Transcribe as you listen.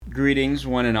Greetings,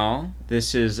 one and all.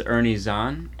 This is Ernie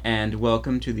Zahn, and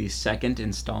welcome to the second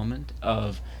installment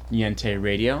of Niente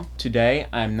Radio. Today,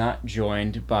 I'm not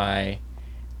joined by,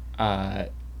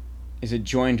 is it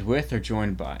joined with or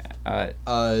joined by?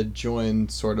 Joined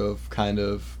sort of, kind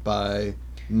of, by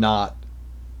not,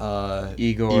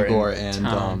 Igor and Tom.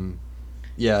 Tom.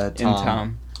 And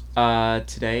Tom.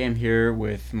 Today, I'm here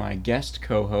with my guest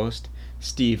co-host,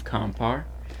 Steve Kompar.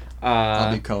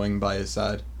 I'll be going by his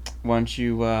side. Why don't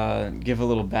you give a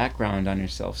little background on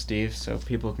yourself, Steve, so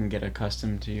people can get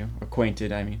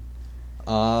acquainted, I mean.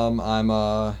 I'm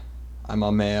a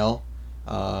male.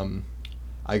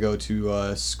 I go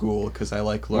to school because I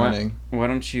like learning. Why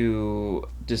don't you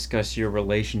discuss your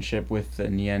relationship with the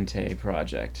Niente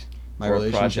project? My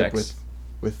relationship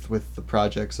with the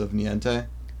projects of Niente?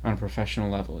 On a professional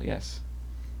level, yes.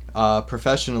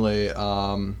 Professionally,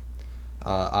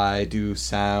 I do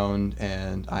sound,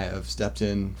 and I have stepped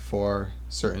in for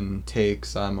certain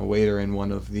takes. I'm a waiter in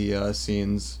one of the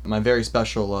scenes. My very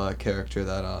special character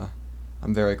that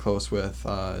I'm very close with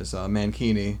is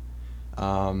Mankini.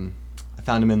 I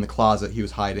found him in the closet. He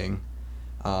was hiding.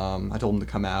 I told him to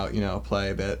come out, play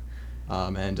a bit.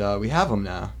 And we have him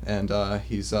now. And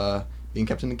he's being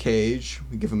kept in a cage.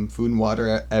 We give him food and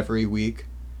water every week.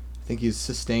 I think he's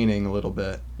sustaining a little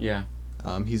bit. Yeah.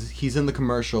 He's in the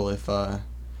commercial if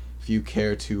you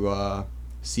care to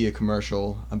see a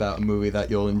commercial about a movie that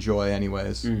you'll enjoy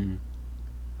anyways.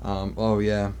 Oh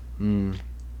yeah.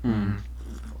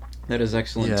 That is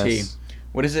excellent tea. Yes.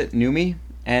 What is it? Numi?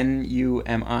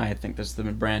 Numi. I think that's the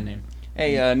brand name.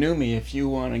 Hey, Numi, if you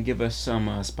want to give us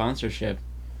some sponsorship,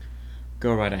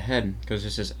 go right ahead, because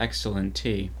this is excellent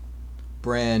tea.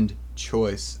 Brand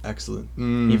choice, excellent.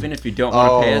 Even if you don't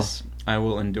want to pay us, I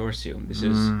will endorse you.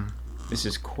 This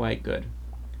is quite good.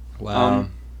 Wow.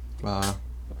 Wow.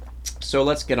 So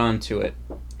let's get on to it.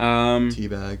 Tea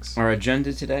bags. Our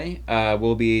agenda today,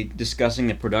 we'll be discussing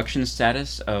the production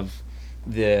status of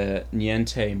the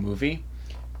Niente movie,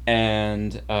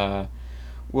 and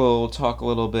we'll talk a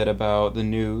little bit about the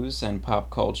news and pop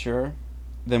culture.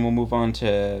 Then we'll move on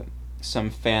to some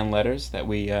fan letters that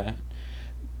we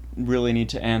really need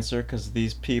to answer, because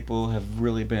these people have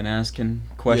really been asking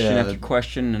question after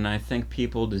question, and I think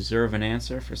people deserve an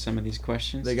answer for some of these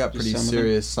questions. They got pretty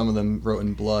serious. Some of them wrote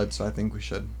in blood, so I think we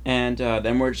should. And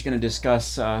then we're just going to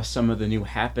discuss some of the new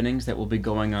happenings that will be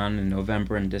going on in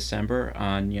November and December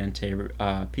on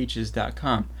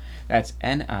nientepeaches.com. That's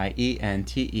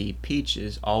NIENTE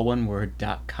Peaches, all one word,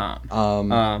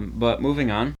 .com. But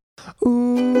moving on.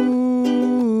 Ooh,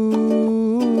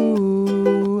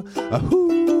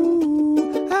 ahoo.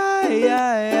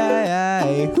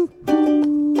 Ay, hoo,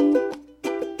 hoo.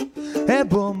 Hey,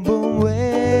 boom, boom,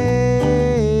 way.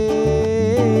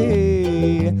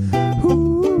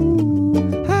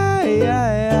 Hoo. Ay,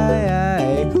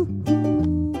 hoo.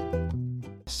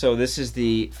 So this is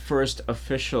the first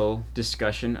official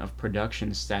discussion of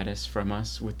production status from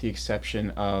us, with the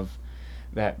exception of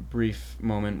that brief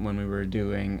moment when we were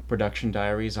doing production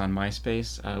diaries on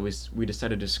MySpace. We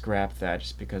decided to scrap that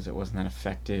just because it wasn't that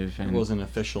effective. And it wasn't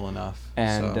official enough.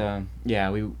 And so.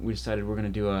 We decided we're going to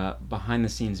do a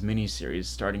behind-the-scenes mini-series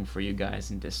starting for you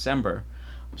guys in December,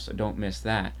 so don't miss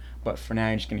that. But for now,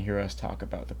 you're just going to hear us talk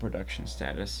about the production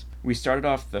status. We started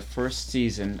off the first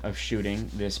season of shooting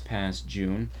this past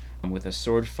June with a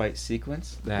sword fight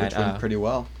sequence that which went pretty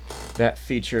well. That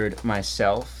featured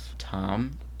myself,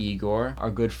 Tom, Igor,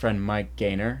 our good friend Mike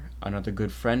Gaynor, another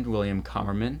good friend William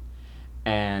Commerman,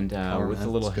 and with a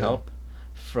little help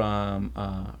from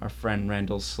our friend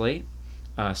Randall Slate.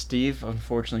 Steve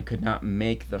unfortunately could not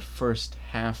make the first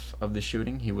half of the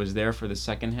shooting. He was there for the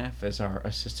second half as our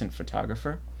assistant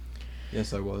photographer.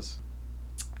 Yes, I was.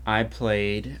 I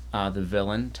played the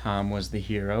villain. Tom was the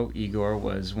hero. Igor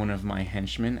was one of my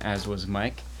henchmen, as was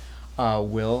Mike.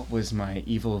 Will was my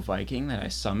evil Viking that I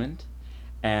summoned.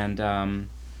 And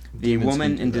the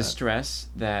woman in distress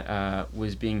that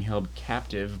was being held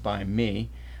captive by me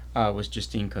was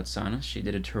Justine Kotsana. She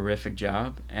did a terrific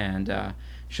job, and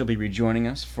she'll be rejoining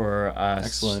us for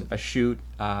a shoot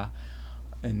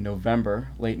in November,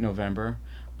 late November,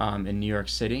 in New York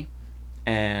City.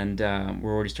 And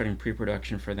we're already starting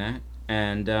pre-production for that.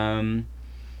 And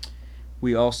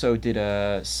we also did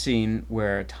a scene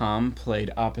where Tom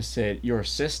played opposite your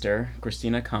sister,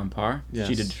 Christina Kompar. Yes.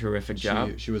 She did a terrific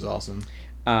job. She was awesome.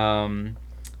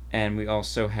 And we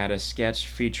also had a sketch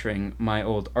featuring my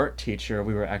old art teacher.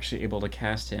 We were actually able to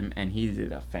cast him, and he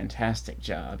did a fantastic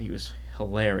job. He was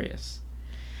hilarious.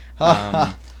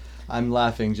 I'm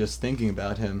laughing just thinking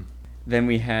about him. Then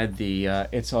we had the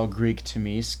It's All Greek to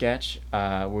Me sketch,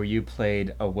 where you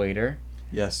played a waiter.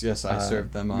 Yes, I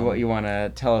served them. What you want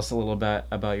to tell us a little bit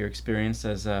about your experience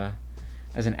as an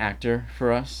actor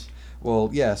for us? Well,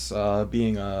 yes.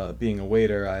 Being a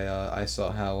waiter, I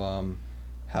saw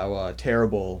how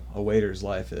terrible a waiter's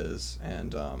life is,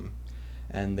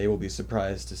 and they will be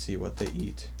surprised to see what they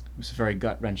eat. It was a very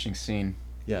gut-wrenching scene,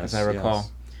 Yes, as I recall.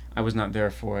 yes. I was not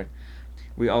there for it.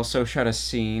 We also shot a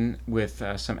scene with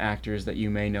some actors that you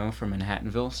may know from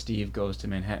Manhattanville. Steve goes to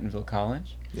Manhattanville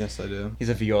College. Yes, I do. He's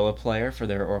a viola player for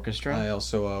their orchestra. I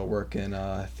also work in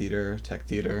tech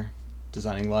theater,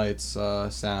 designing lights,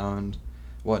 sound,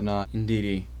 whatnot.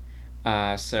 Indeedy.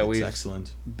 So It's we've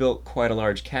excellent. built quite a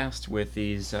large cast with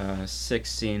these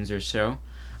 6 scenes or so.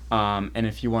 And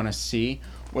if you want to see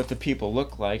what the people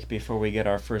look like before we get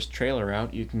our first trailer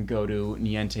out, you can go to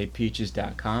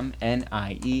nientepeaches.com,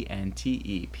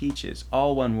 Niente Peaches,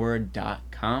 all one word,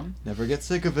 .com. Never get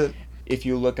sick of it. If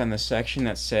you look on the section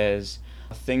that says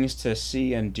things to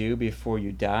see and do before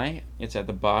you die, it's at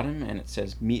the bottom and it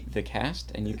says meet the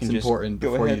cast, and you can just important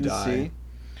go before ahead you and die. see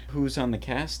who's on the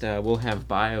cast. We'll have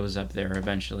bios up there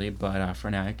eventually, but for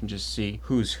now you can just see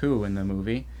who's who in the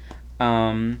movie.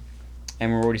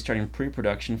 And we're already starting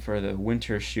pre-production for the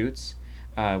winter shoots.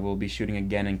 We'll be shooting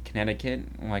again in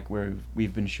Connecticut, like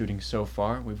we've been shooting so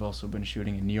far. We've also been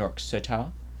shooting in New York City.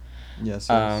 Yes.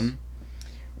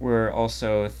 We're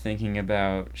also thinking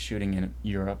about shooting in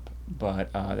Europe,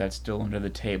 but that's still under the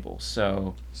table.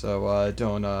 So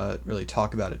don't really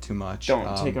talk about it too much.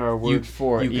 Don't take our word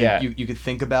for it. You could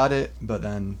think about it, but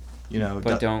then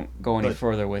but don't go any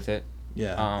further with it.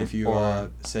 Yeah. If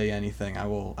you say anything, I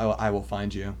will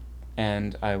find you.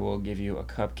 And I will give you a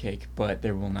cupcake, but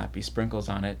there will not be sprinkles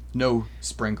on it. No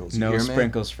sprinkles. No hear me?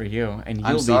 sprinkles for you. And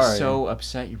I'm you'll be sorry. so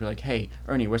upset. You'll be like, hey,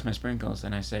 Ernie, where's my sprinkles?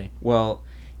 And I say, well,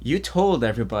 you told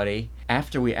everybody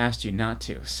after we asked you not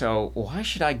to. So why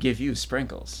should I give you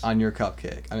sprinkles? On your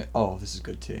cupcake. This is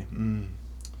good tea. Okay.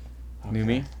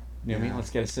 Numi? Yeah. Let's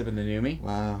get a sip of the Numi.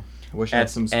 Wow. I wish I had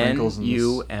some sprinkles in this.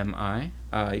 Numi.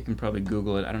 You can probably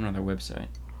Google it. I don't know their website.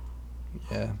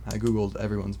 Yeah, I googled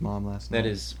everyone's mom last night. That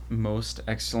is most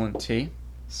excellent tea.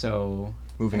 So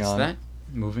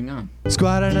Moving on.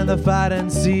 Squatting in the fighting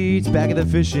seats, back of the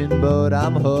fishing boat,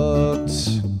 I'm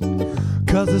hooked.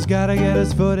 Cause it's gotta get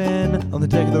his foot in on the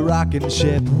deck of the rocking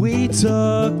ship we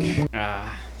took.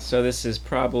 So this is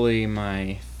probably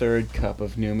my 3rd cup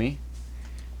of Numi.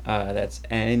 That's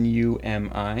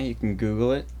Numi. You can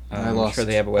Google it. I'm sure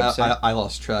they have a website. I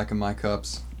lost track of my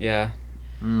cups. Yeah.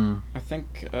 Mm. I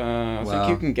think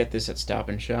you can get this at Stop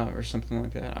and Shop or something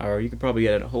like that, or you could probably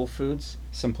get it at Whole Foods,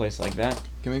 someplace like that.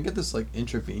 Can we get this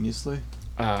intravenously?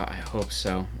 I hope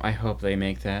so. I hope they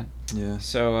make that. Yeah.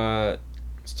 So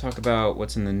let's talk about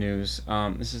what's in the news.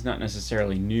 This is not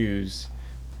necessarily news.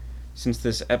 Since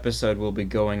this episode will be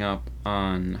going up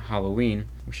on Halloween,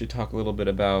 we should talk a little bit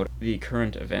about the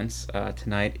current events.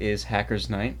 Tonight is Hackers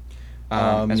Night. We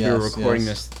were recording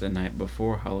this the night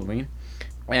before Halloween.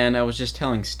 And I was just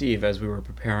telling Steve as we were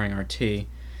preparing our tea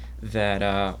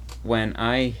that when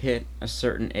I hit a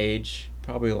certain age,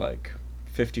 probably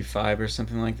 55 or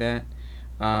something like that,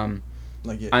 I'm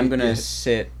going to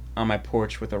sit on my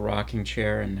porch with a rocking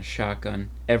chair and a shotgun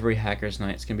every Hackers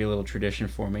Night. It's going to be a little tradition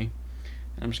for me.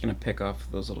 And I'm just going to pick off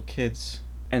those little kids.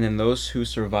 And then those who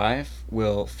survive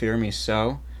will fear me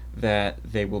so that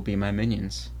they will be my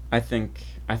minions. I think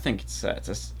it's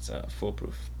a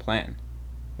foolproof plan.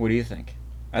 What do you think?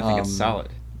 I think it's solid.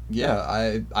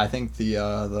 Yeah, I think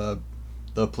the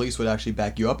police would actually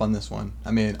back you up on this one.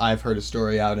 I mean, I've heard a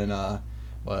story out in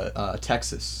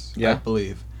Texas, I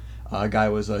believe. A guy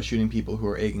was shooting people who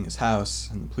were egging his house,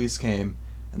 and the police came,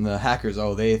 and the hackers,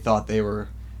 they thought they were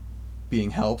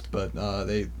being helped, but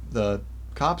the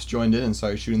cops joined in and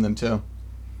started shooting them too.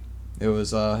 It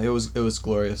was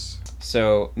glorious.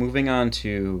 So moving on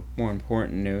to more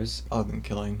important news. Other than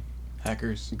killing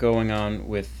hackers. Going on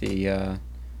with the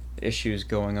issues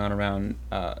going on around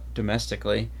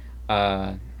domestically,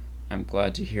 I'm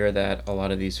glad to hear that a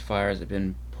lot of these fires have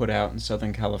been put out in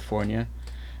Southern California.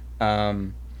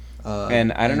 And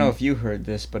I don't know if you heard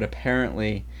this, but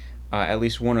apparently at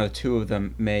least 1 or 2 of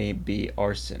them may be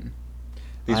arson.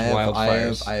 These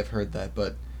wildfires. I have heard that,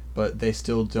 but they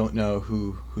still don't know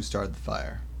who started the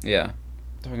fire. Yeah.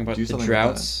 Talking about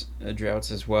the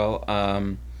droughts as well.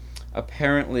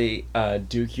 Apparently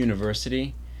Duke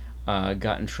University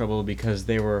got in trouble because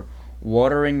they were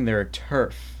watering their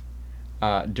turf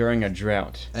during a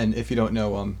drought. And if you don't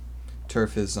know,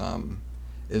 turf is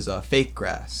fake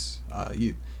grass.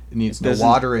 It needs no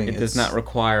watering. It does not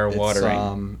require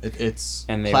watering. It's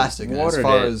and they plastic.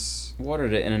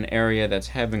 watered it in an area that's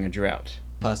having a drought.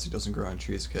 Plastic doesn't grow on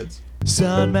trees, kids.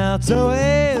 Sun melts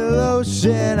away the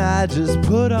lotion I just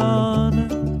put on.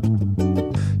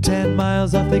 10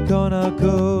 miles off the Kona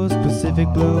coast, Pacific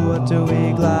blue until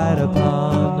we glide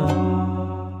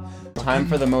upon. Time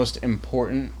for the most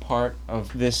important part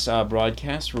of this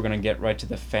broadcast. We're going to get right to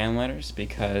the fan letters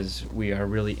because we are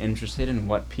really interested in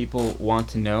what people want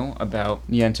to know about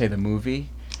Niente the movie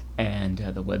and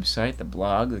the website, the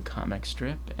blog, the comic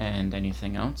strip, and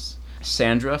anything else.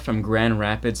 Sandra from Grand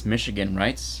Rapids, Michigan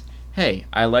writes, "Hey,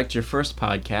 I liked your first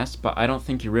podcast, but I don't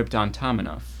think you ripped on Tom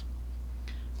enough."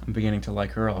 I'm beginning to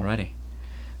like her already.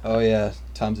 Oh yeah,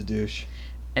 Tom's a douche.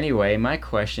 Anyway, my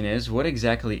question is, what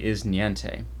exactly is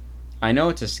Niente? I know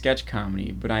it's a sketch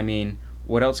comedy, but I mean,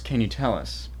 what else can you tell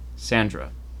us? Sandra.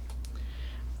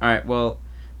 Alright, well,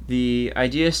 the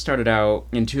idea started out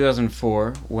in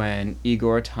 2004 when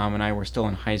Igor, Tom, and I were still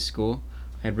in high school.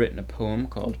 I had written a poem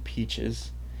called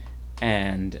Peaches,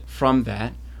 and from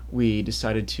that, we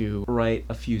decided to write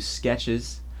a few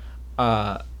sketches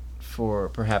for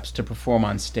perhaps to perform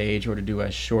on stage or to do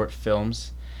as short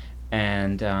films,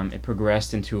 and it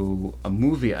progressed into a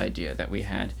movie idea that we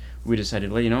had. We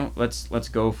decided, well, let's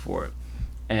go for it,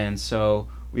 and so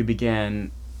we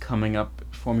began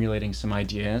formulating some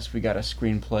ideas. We got a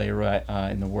screenplay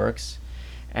in the works,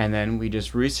 and then we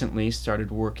just recently started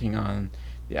working on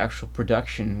the actual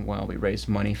production while we raised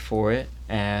money for it,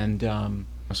 and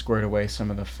squared away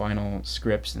some of the final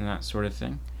scripts and that sort of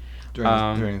thing.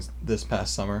 During this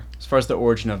past summer. As far as the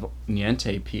origin of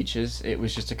Niente Peaches, it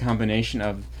was just a combination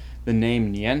of the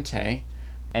name Niente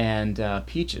and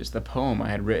Peaches, the poem I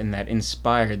had written that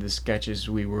inspired the sketches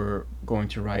we were going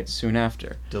to write soon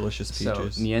after. Delicious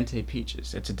Peaches. So, Niente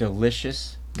Peaches. It's a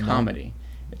delicious comedy.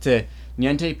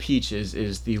 Niente Peaches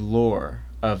is the lore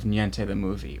of Niente the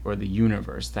movie, or the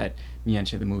universe that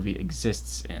Niente the movie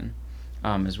exists in,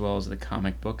 as well as the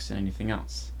comic books and anything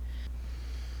else.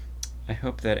 I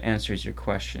hope that answers your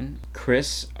question.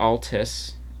 Chris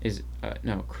Altus is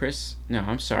Chris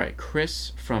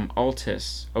from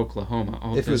Altus, Oklahoma.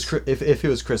 Altus. If it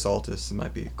was Chris Altus, it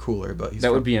might be cooler, but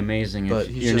would be amazing if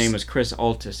your name was Chris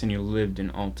Altus and you lived in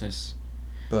Altus.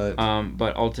 But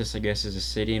Altus, I guess, is a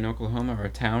city in Oklahoma or a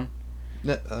town.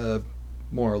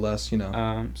 More or less,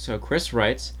 So Chris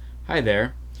writes, "Hi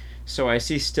there. So I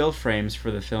see still frames for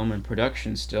the film and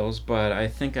production stills, but I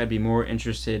think I'd be more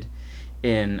interested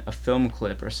in a film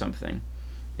clip or something.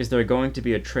 Is there going to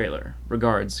be a trailer?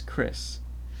 Regards, Chris."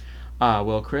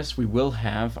 Well, Chris, we will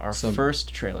have our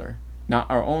first trailer. Not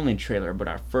our only trailer, but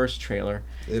our first trailer,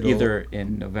 either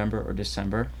in November or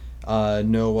December.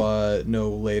 No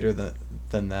later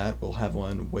than that. We'll have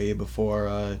one way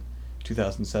before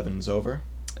 2007 is over.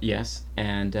 Yes,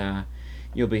 and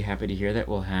you'll be happy to hear that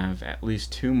we'll have at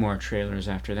least 2 more trailers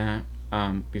after that,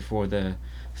 before the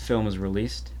film is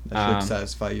released. That should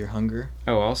satisfy your hunger.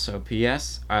 Oh, also,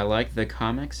 P.S. I like the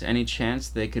comics. Any chance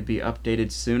they could be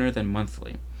updated sooner than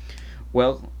monthly?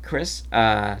 Well, Chris,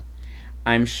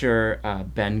 I'm sure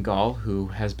Ben Gall, who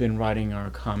has been writing our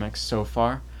comics so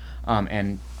far,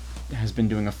 and has been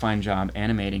doing a fine job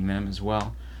animating them as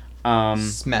well.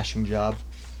 Smashing job.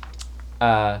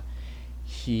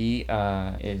 He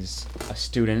is a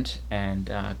student and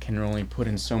can only put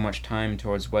in so much time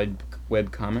towards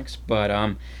web comics,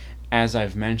 but as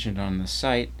I've mentioned on the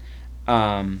site,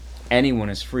 anyone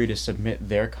is free to submit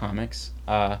their comics,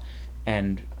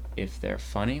 and if they're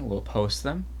funny, we'll post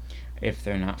them. If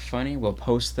they're not funny, we'll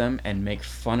post them and make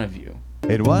fun of you.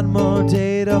 In one more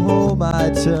day to hold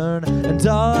my turn, and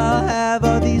all I'll have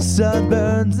are these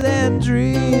sunburns and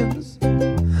dreams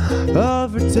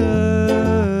of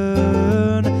return.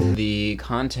 The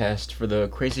contest for the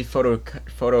Crazy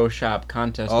Photoshop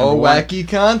contest. Wacky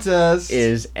contest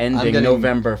is ending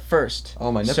November 1st.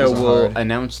 Oh, my nipples So we'll hard.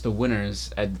 announce the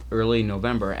winners at early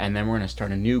November, and then we're going to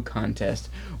start a new contest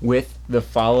with the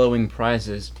following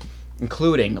prizes,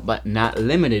 including, but not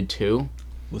limited to,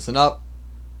 listen up,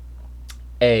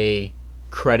 a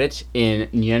credit in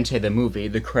Niente the movie.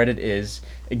 The credit is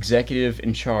executive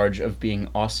in charge of being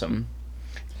awesome.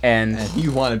 And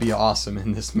you want to be awesome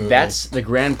in this movie. That's the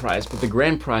grand prize, but the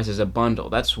grand prize is a bundle.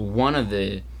 That's one of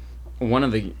the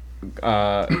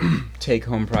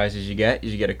take-home prizes you get.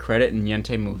 You get a credit in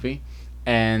Niente movie,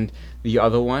 and the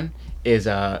other one is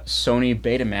a Sony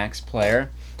Betamax player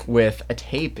with a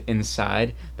tape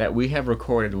inside that we have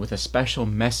recorded with a special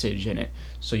message in it.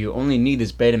 So you only need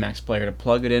this Betamax player to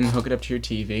plug it in, hook it up to your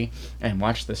TV, and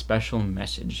watch the special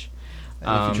message. And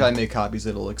if you try to make copies,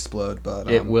 it'll explode. But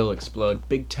it will explode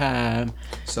big time.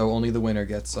 So only the winner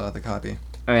gets the copy.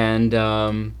 And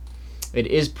it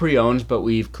is pre-owned, but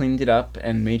we've cleaned it up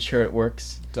and made sure it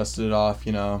works. Dusted it off,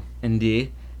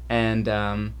 Indeed.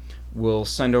 And we'll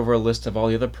send over a list of all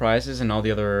the other prizes and all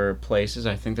the other places.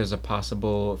 I think there's a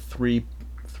possible three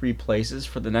places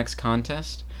for the next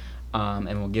contest, and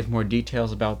we'll give more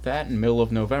details about that in the middle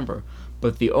of November.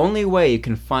 But the only way you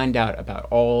can find out about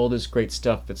all this great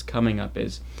stuff that's coming up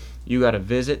is you got to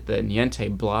visit the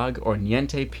Niente blog or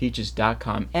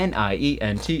nientepeaches.com,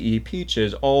 Niente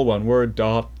peaches, all one word,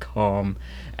 .com.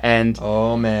 And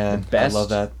oh man, the best I love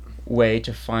that way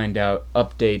to find out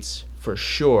updates for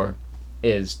sure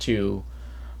is to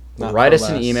write us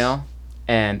an email,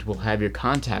 and we'll have your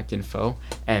contact info,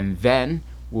 and then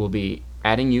we'll be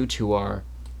adding you to our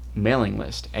mailing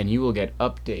list, and you will get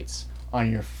updates on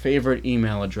your favorite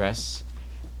email address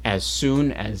as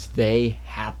soon as they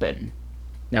happen.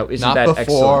 Now, isn't not that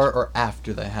before excellent? or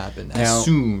after they happen? As Now,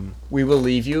 soon. We will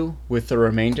leave you with the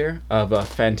remainder of a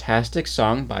fantastic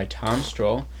song by Tom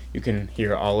Stroll. You can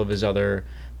hear all of his other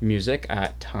music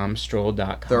at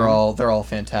tomstroll.com. They're all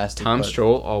fantastic. Tom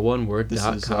Stroll, all one word, This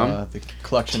is .com. the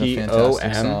collection of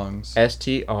fantastic songs.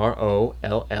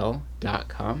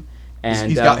 TOMSTROLL.com. And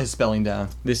He's got his spelling down.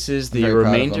 This is I'm the very proud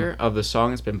of remainder of the song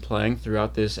that's been playing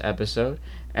throughout this episode,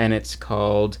 and it's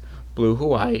called Blue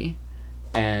Hawaii,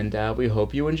 and we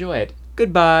hope you enjoy it.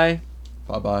 Goodbye.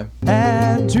 Bye-bye.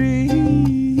 And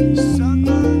dreams,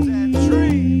 sunburns and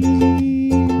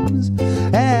dreams,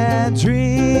 and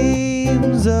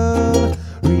dreams of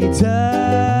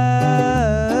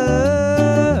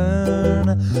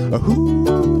return.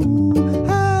 Ooh,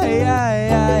 aye, aye,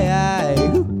 aye, aye,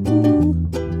 ooh,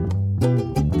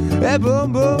 hey,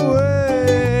 boom, boom,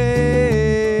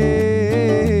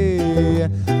 way.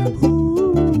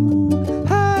 Ooh,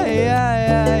 aye, aye,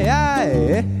 aye,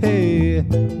 aye, hey.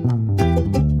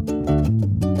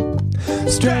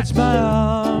 Stretch my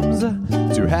arms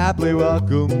to happily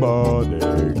welcome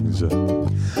mornings.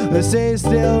 They stay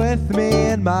still with me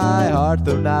in my heart,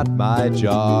 though not my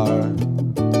jar.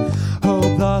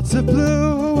 Hope thoughts of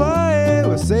blue Hawaii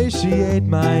will satiate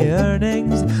my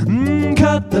yearnings.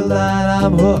 Cut the line,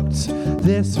 I'm hooked.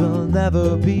 This will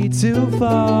never be too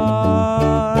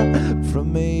far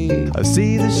from me. I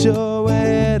see the shore we're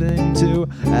heading to.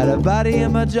 Had a body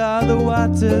in my jaw, the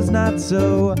water's not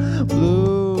so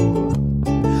blue.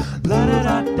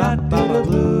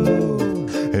 Blue.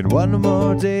 And one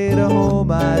more day to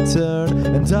home I turn,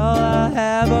 and all I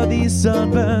have are these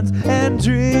sunburns and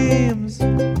dreams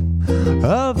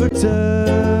of return.